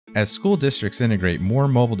As school districts integrate more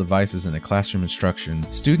mobile devices into classroom instruction,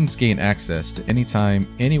 students gain access to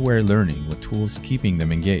anytime, anywhere learning with tools keeping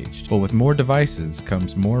them engaged. But with more devices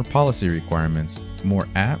comes more policy requirements, more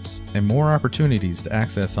apps, and more opportunities to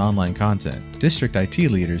access online content. District IT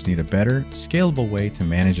leaders need a better, scalable way to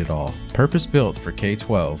manage it all. Purpose-built for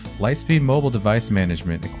K-12, Lightspeed Mobile Device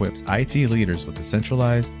Management equips IT leaders with a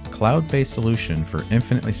centralized, cloud-based solution for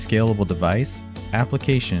infinitely scalable device,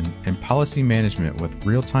 application, and policy management with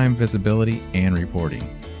real-time visibility and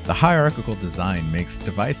reporting. The hierarchical design makes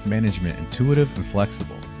device management intuitive and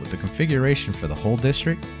flexible, with the configuration for the whole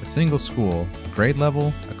district, a single school, a grade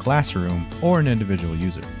level, a classroom, or an individual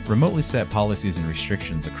user. Remotely set policies and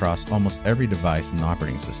restrictions across almost every device and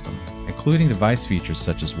operating system, including device features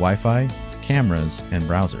such as Wi-Fi, cameras, and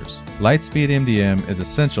browsers. Lightspeed MDM is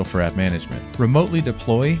essential for app management. Remotely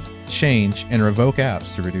deploy, change, and revoke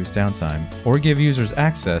apps to reduce downtime, or give users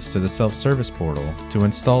access to the self-service portal to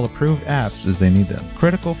install approved apps as they need them.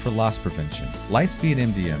 Critical for loss prevention, Lightspeed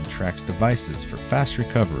MDM tracks devices for fast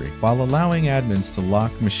recovery while allowing admins to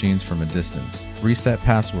lock machines from a distance, reset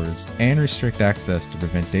passwords, and restrict access to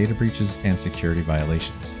prevent data breaches and security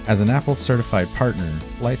violations. As an Apple certified partner,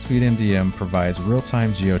 Lightspeed MDM provides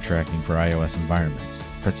real-time geo-tracking for iOS environments.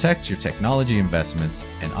 Protect your technology investments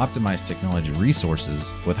and optimize technology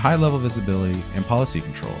resources with high-level visibility and policy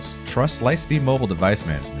controls. Trust Lightspeed Mobile Device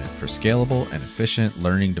Management for scalable and efficient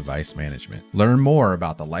learning device management. Learn more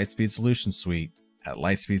about the Lightspeed Solution Suite at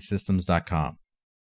lightspeedsystems.com.